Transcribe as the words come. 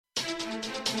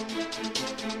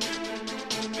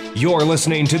You're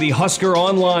listening to the Husker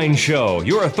Online Show,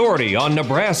 your authority on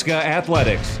Nebraska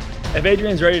athletics. If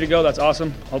Adrian's ready to go, that's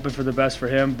awesome. Hoping for the best for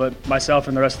him, but myself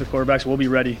and the rest of the quarterbacks will be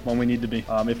ready when we need to be,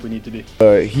 if we need to be.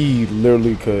 He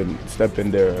literally could step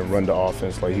in there and run the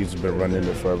offense like he's been running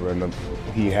it forever, and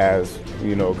he has,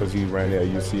 because he ran it at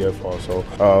UCF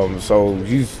also. So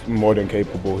he's more than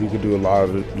capable. He could do a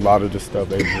lot of the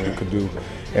stuff Adrian could do,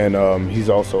 and he's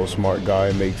also a smart guy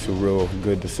and makes a real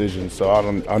good decisions. So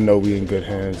I know we're in good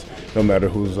hands, no matter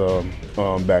who's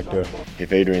back there.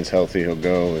 If Adrian's healthy, he'll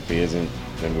go. If he isn't,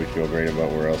 then we feel great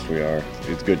about where else we are.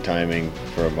 It's good timing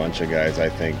for a bunch of guys. I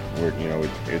think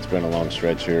it's been a long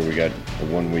stretch here. We got a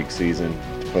 1-week season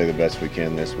to play the best we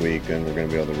can this week, and we're going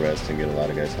to be able to rest and get a lot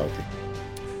of guys healthy.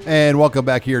 And welcome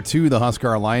back here to the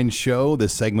Husker Online Show.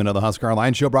 This segment of the Husker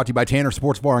Online Show brought to you by Tanner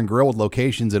Sports Bar and Grill with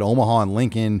locations in Omaha and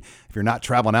Lincoln. If you're not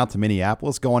traveling out to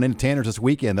Minneapolis, going into Tanner's this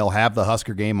weekend, they'll have the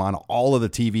Husker game on all of the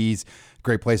TVs.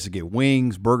 Great place to get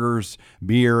wings, burgers,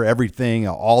 beer, everything,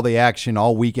 all the action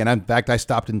all weekend. In fact, I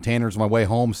stopped in Tanner's on my way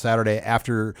home Saturday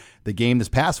after the game this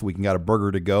past week and got a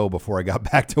burger to go before I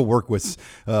got back to work with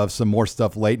some more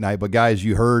stuff late night. But guys,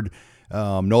 you heard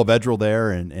Noah Vedral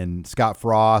there and Scott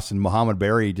Frost and Muhammad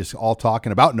Berry just all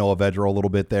talking about Noah Vedral a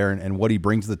little bit there and what he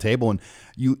brings to the table. And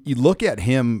you look at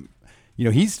him,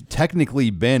 he's technically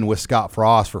been with Scott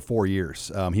Frost for 4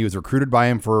 years. He was recruited by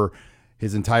him for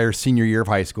his entire senior year of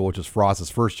high school, which was Frost's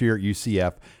first year at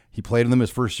UCF. He played with him his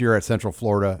first year at Central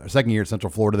Florida, or second year at Central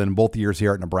Florida, then both years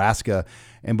here at Nebraska.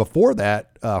 And before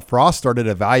that, Frost started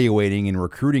evaluating and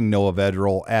recruiting Noah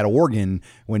Vedral at Oregon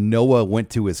when Noah went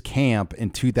to his camp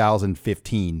in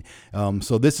 2015.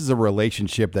 So this is a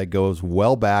relationship that goes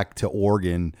well back to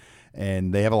Oregon,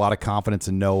 and they have a lot of confidence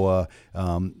in Noah.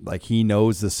 Like he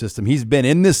knows the system. He's been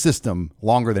in this system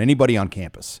longer than anybody on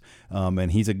campus.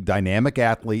 And he's a dynamic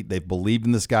athlete. They've believed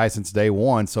in this guy since day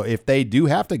one. So if they do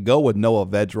have to go with Noah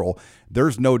Vedral,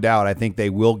 there's no doubt I think they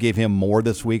will give him more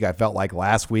this week. I felt like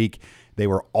last week they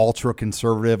were ultra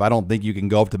conservative. I don't think you can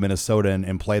go up to Minnesota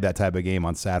and play that type of game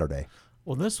on Saturday.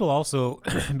 Well, this will also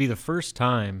be the first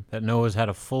time that Noah's had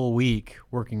a full week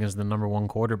working as the number one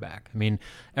quarterback. I mean,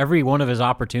 every one of his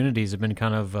opportunities have been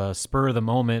kind of spur of the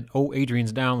moment,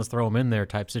 Adrian's down, let's throw him in there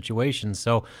type situations.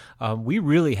 So we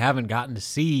really haven't gotten to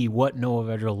see what Noah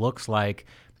Vedral looks like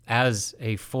as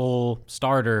a full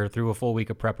starter through a full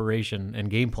week of preparation and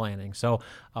game planning. So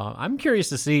I'm curious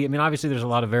to see. I mean, obviously there's a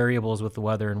lot of variables with the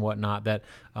weather and whatnot that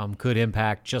could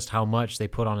impact just how much they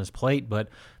put on his plate, but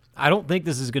I don't think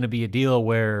this is going to be a deal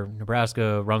where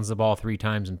Nebraska runs the ball 3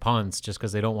 times and punts just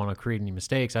because they don't want to create any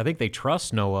mistakes. I think they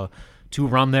trust Noah to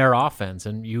run their offense,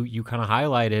 and you kind of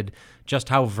highlighted just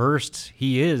how versed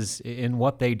he is in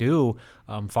what they do,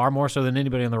 far more so than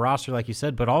anybody on the roster, like you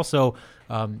said, but also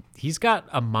he's got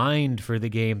a mind for the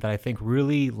game that I think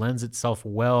really lends itself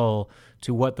well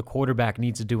to what the quarterback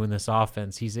needs to do in this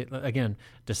offense. He's, again,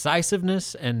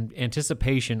 decisiveness and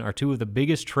anticipation are 2 of the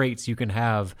biggest traits you can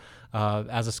have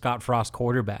as a Scott Frost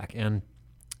quarterback. And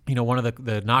one of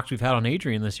the knocks we've had on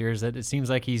Adrian this year is that it seems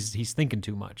like he's thinking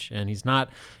too much and he's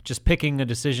not just picking a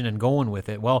decision and going with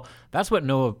it. Well, that's what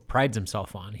Noah prides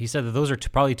himself on. He said that those are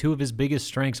probably 2 of his biggest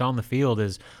strengths on the field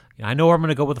is, I know where I'm going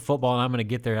to go with the football and I'm going to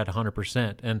get there at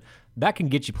 100%. And that can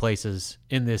get you places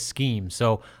in this scheme.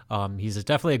 So he's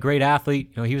definitely a great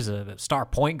athlete. He was a star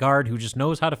point guard who just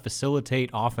knows how to facilitate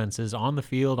offenses on the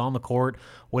field, on the court,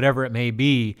 whatever it may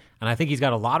be. And I think he's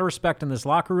got a lot of respect in this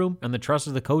locker room and the trust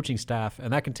of the coaching staff,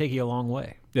 and that can take you a long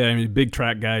way. Yeah, big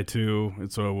track guy too.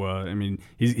 And so,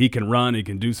 he can run, he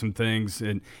can do some things,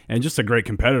 and just a great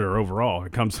competitor overall.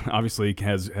 It comes obviously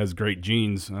has great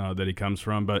genes that he comes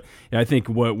from. But yeah, I think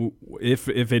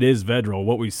if it is Vedral,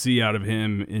 what we see out of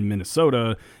him in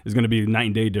Minnesota is going to be night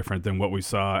and day different than what we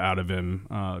saw out of him,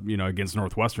 against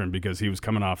Northwestern, because he was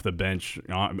coming off the bench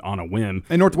on a whim.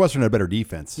 And Northwestern had a better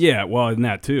defense. Yeah, well, and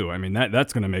that too.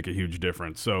 That's going to make a huge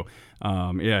difference. So.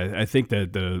 I think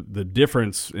that the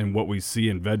difference in what we see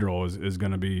in Vedral is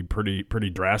going to be pretty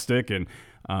drastic, and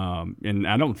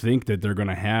I don't think that they're going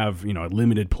to have a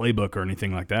limited playbook or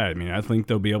anything like that. I think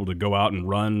they'll be able to go out and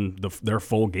run their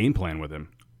full game plan with him.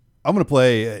 I'm going to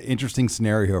play an interesting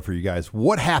scenario for you guys.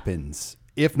 What happens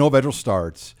if Noah Vedral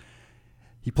starts?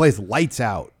 He plays lights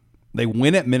out. They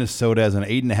win at Minnesota as an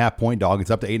 8.5 point dog.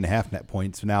 It's up to 8.5 net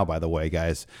points now, by the way,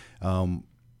 guys.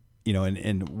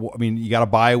 You got a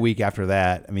bye week after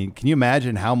that. Can you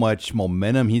imagine how much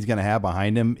momentum he's going to have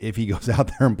behind him if he goes out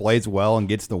there and plays well and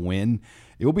gets the win?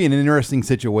 It will be an interesting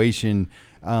situation.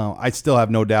 I still have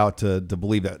no doubt to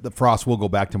believe that the Frost will go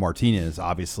back to Martinez,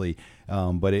 obviously,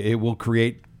 but it will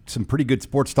create some pretty good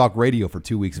sports talk radio for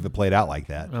 2 weeks if it played out like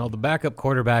that. Well, the backup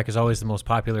quarterback is always the most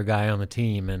popular guy on the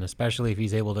team, and especially if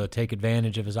he's able to take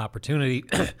advantage of his opportunity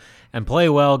and play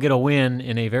well, get a win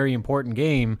in a very important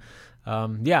game.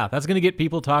 That's going to get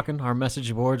people talking. Our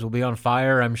message boards will be on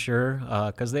fire, I'm sure,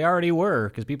 because they already were,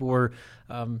 because people were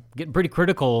getting pretty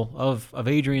critical of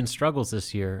Adrian's struggles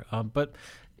this year. But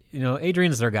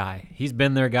Adrian's their guy. He's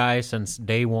been their guy since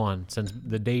day one, since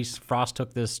the day Frost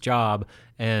took this job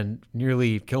and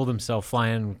nearly killed himself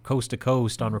flying coast to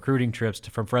coast on recruiting trips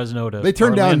from Fresno to They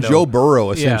turned Orlando. down Joe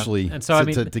Burrow, essentially, And so,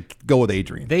 to go with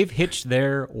Adrian. They've hitched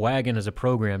their wagon as a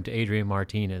program to Adrian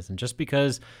Martinez. And just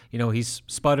because, he's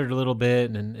sputtered a little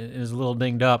bit and is a little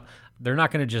dinged up, they're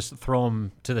not going to just throw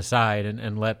him to the side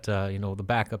and let the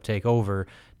backup take over,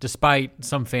 despite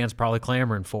some fans probably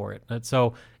clamoring for it. And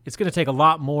so it's going to take a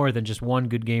lot more than just one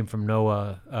good game from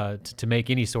Noah to make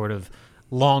any sort of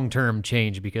long-term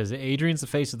change, because Adrian's the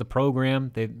face of the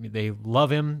program. They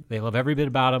love him. They love every bit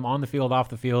about him on the field, off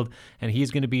the field, and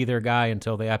he's going to be their guy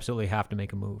until they absolutely have to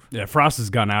make a move. Yeah, Frost has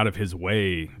gone out of his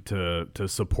way to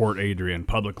support Adrian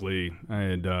publicly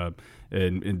and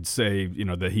say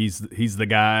that he's the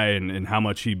guy and how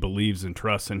much he believes and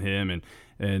trusts in him and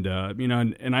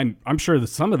I'm sure that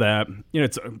some of that,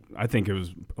 I think it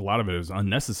was a lot of it was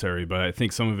unnecessary, but I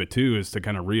think some of it too is to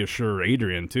kind of reassure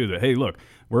Adrian too that, hey, look,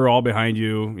 we're all behind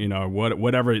you.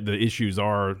 Whatever the issues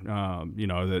are,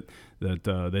 that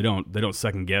they don't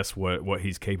second guess what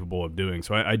he's capable of doing.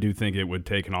 So I do think it would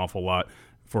take an awful lot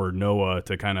for Noah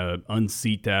to kind of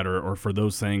unseat that or for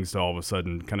those things to all of a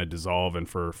sudden kind of dissolve and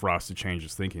for Frost to change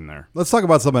his thinking there. Let's talk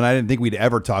about something I didn't think we'd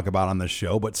ever talk about on this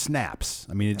show, but snaps.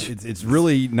 I mean, it's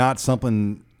really not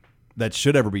something that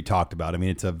should ever be talked about. I mean,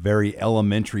 it's a very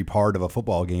elementary part of a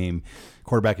football game,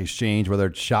 quarterback exchange, whether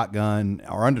it's shotgun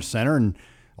or under center. And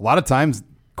a lot of times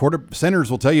centers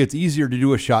will tell you it's easier to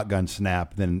do a shotgun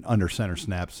snap than under center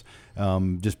snaps,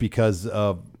 just because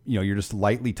of, you're just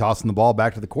lightly tossing the ball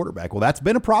back to the quarterback. Well, that's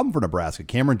been a problem for Nebraska.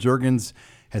 Cameron Jurgens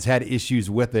has had issues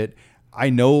with it.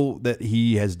 I know that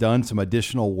he has done some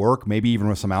additional work, maybe even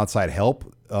with some outside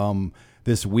help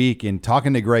this week. And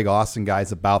talking to Greg Austin,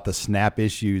 guys, about the snap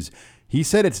issues, he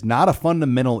said it's not a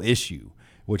fundamental issue,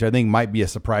 which I think might be a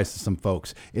surprise to some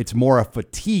folks. It's more a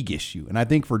fatigue issue. And I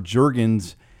think for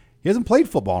Jurgens, he hasn't played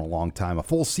football in a long time, a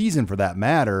full season for that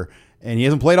matter, and he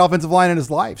hasn't played offensive line in his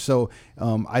life. So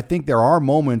I think there are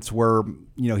moments where,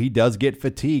 he does get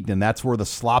fatigued, and that's where the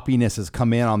sloppiness has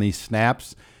come in on these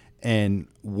snaps, and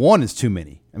one is too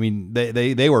many. I mean,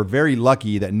 they were very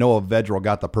lucky that Noah Vedral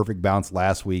got the perfect bounce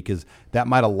last week, because that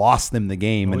might have lost them the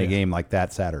game a game like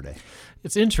that Saturday.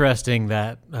 It's interesting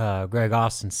that Greg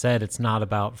Austin said it's not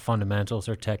about fundamentals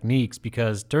or techniques,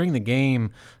 because during the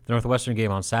game, the Northwestern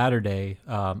game on Saturday,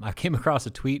 I came across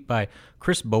a tweet by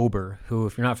Chris Bober, who,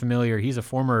 if you're not familiar, he's a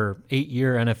former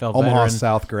 8-year NFL Omaha veteran.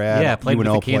 South grad, yeah, played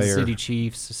UNO with the Kansas player. City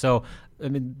Chiefs. So, I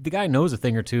mean, the guy knows a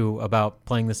thing or two about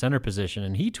playing the center position,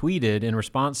 and he tweeted in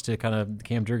response to kind of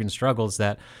Cam Jurgens' struggles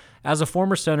that, as a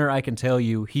former center, I can tell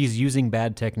you he's using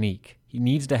bad technique. He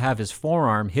needs to have his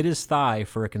forearm hit his thigh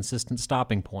for a consistent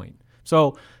stopping point.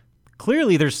 So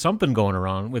clearly there's something going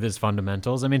around with his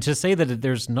fundamentals. I mean, to say that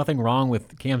there's nothing wrong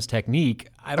with Cam's technique,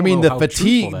 I don't know the how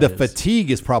fatigue, truthful that is.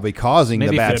 Fatigue is probably causing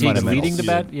Maybe the bad fatigue's fundamentals. leading to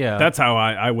bad. Yeah, That's how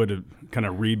I would kind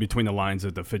of read between the lines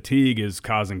that the fatigue is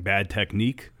causing bad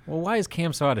technique. Well, why is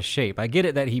Cam so out of shape? I get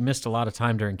it that he missed a lot of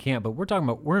time during camp, but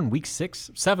we're in week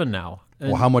 6, 7 now.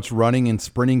 Well, how much running and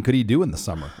sprinting could he do in the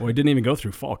summer? Well, he didn't even go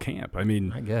through fall camp. I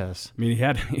mean, I guess. he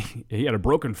had a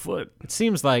broken foot. It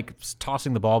seems like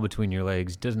tossing the ball between your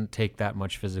legs doesn't take that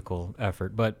much physical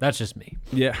effort, but that's just me.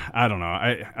 Yeah, I don't know.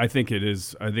 I think it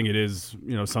is.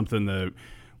 Something that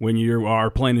when you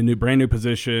are playing a brand new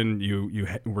position, you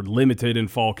were limited in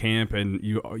fall camp, and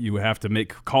you have to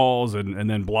make calls and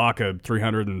then block a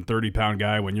 330-pound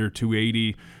guy when you're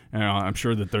 280. I'm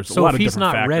sure that there's a lot of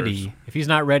different factors. If he's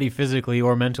not ready physically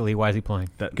or mentally, why is he playing?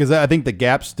 Because I think the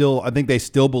gap I think they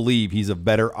still believe he's a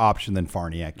better option than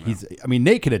Farniak. Yeah.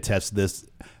 Nate could attest to this.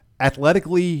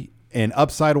 Athletically and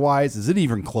upside wise, is it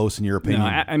even close in your opinion?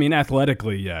 No,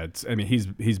 athletically, yeah.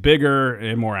 He's bigger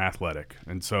and more athletic,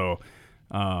 and so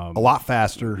a lot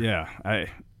faster. Yeah,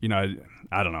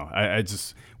 I don't know. I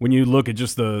just, when you look at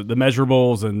just the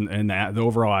measurables and the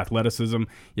overall athleticism,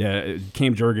 yeah,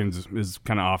 Cam Jurgens is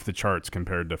kind of off the charts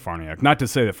compared to Farniak. Not to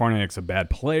say that Farniak's a bad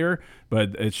player,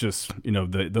 but it's just,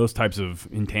 those types of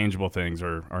intangible things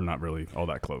are not really all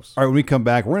that close. All right, when we come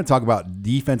back, we're going to talk about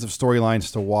defensive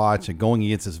storylines to watch and going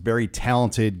against this very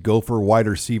talented Gopher wide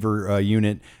receiver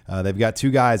unit. They've got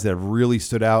two guys that have really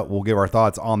stood out. We'll give our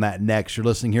thoughts on that next. You're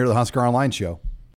listening here to the Husker Online Show.